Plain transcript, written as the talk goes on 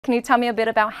Can you tell me a bit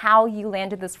about how you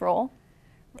landed this role?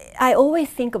 I always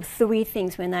think of three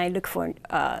things when I look for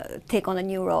take on a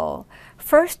new role.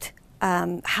 First,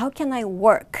 how can I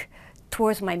work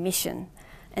towards my mission?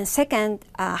 And second,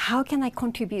 how can I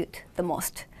contribute the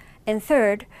most? And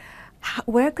third,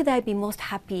 where could I be most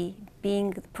happy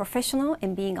being a professional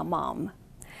and being a mom?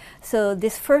 So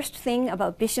this first thing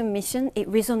about vision mission, it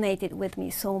resonated with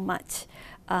me so much.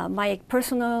 My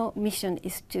personal mission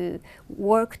is to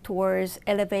work towards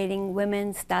elevating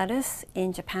women's status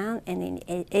in Japan and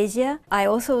in Asia. I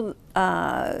also,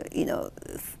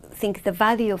 think the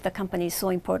value of the company is so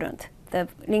important. The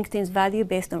LinkedIn's value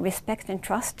based on respect and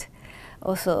trust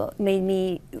also made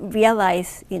me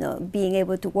realize, being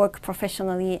able to work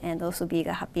professionally and also being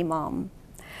a happy mom.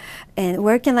 And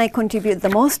where can I contribute the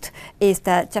most is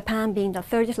that Japan, being the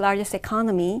third largest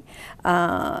economy,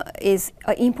 is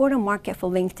an important market for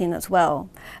LinkedIn as well.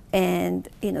 And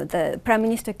the Prime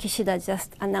Minister Kishida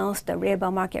just announced the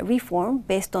labor market reform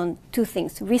based on two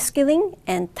things: reskilling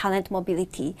and talent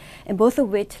mobility, and both of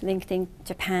which LinkedIn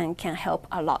Japan can help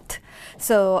a lot.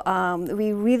 So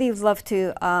we really love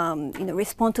to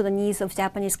respond to the needs of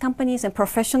Japanese companies and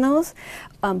professionals,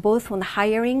 both on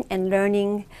hiring and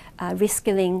learning,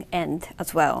 reskilling end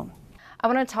as well. I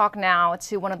want to talk now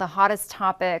to one of the hottest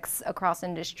topics across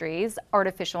industries,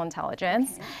 artificial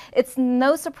intelligence. Okay. It's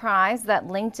no surprise that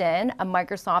LinkedIn, a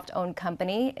Microsoft-owned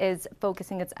company, is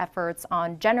focusing its efforts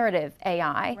on generative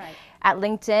AI. Right. At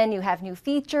LinkedIn, you have new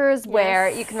features where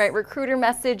you can write recruiter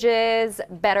messages,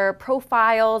 better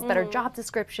profiles, better job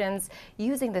descriptions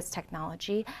using this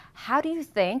technology. How do you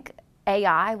think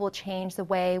AI will change the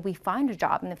way we find a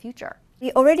job in the future?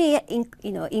 We already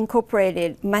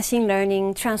incorporated machine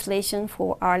learning translation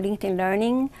for our LinkedIn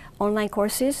Learning online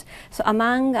courses. So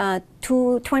among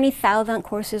 20,000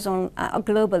 courses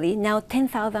globally, now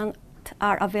 10,000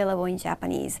 are available in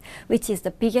Japanese, which is the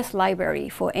biggest library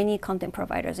for any content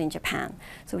providers in Japan.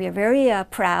 So we are very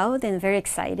proud and very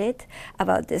excited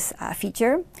about this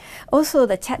feature. Also,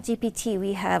 the ChatGPT,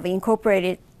 we have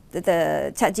incorporated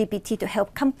the ChatGPT to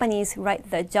help companies write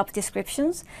the job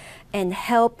descriptions and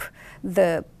help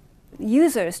the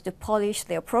users to polish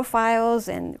their profiles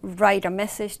and write a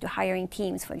message to hiring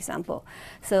teams, for example.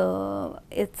 So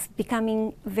it's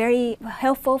becoming very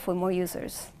helpful for more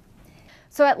users.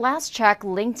 So at last check,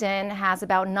 LinkedIn has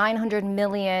about 900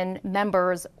 million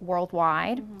members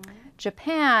worldwide.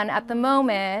 Japan, at the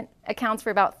moment, accounts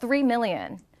for about 3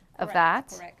 million of that.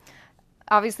 Correct.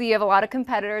 Obviously, you have a lot of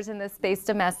competitors in this space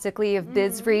domestically. You have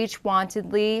BizReach,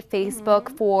 Wantedly,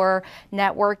 Facebook for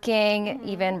networking,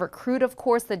 even Recruit, of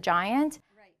course, the giant.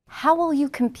 Right. How will you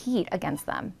compete against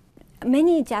them?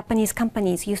 Many Japanese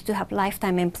companies used to have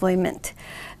lifetime employment.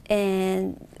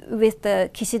 And with the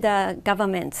Kishida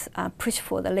government's push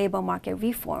for the labor market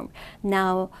reform,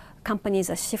 now companies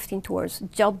are shifting towards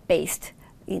job-based,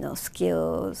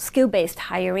 skill-based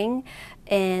hiring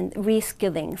and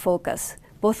reskilling focus,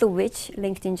 both of which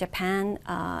LinkedIn Japan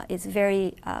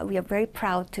we are very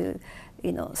proud to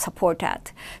support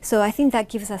that. So I think that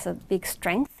gives us a big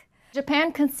strength.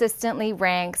 Japan consistently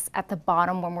ranks at the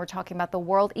bottom when we're talking about the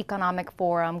World Economic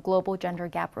Forum Global Gender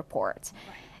Gap Report.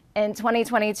 Right. In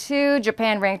 2022,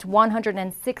 Japan ranked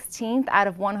 116th out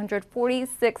of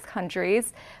 146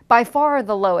 countries, by far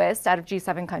the lowest out of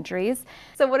G7 countries.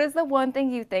 So what is the one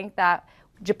thing you think that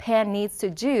Japan needs to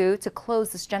do to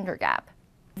close this gender gap?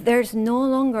 There's no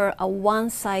longer a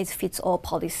one-size-fits-all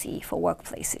policy for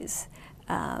workplaces.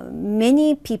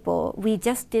 Many people, we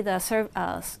just did a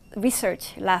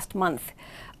research last month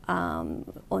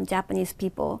on Japanese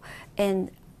people,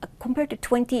 and compared to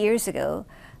 20 years ago,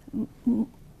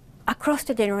 across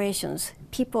the generations,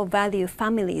 people value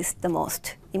families the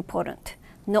most important,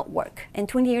 not work. And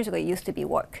 20 years ago, it used to be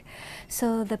work.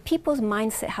 So the people's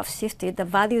mindset have shifted, the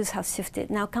values have shifted.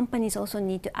 Now companies also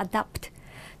need to adapt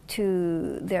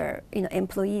to their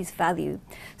employees' value.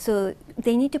 So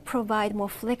they need to provide more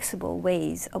flexible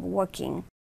ways of working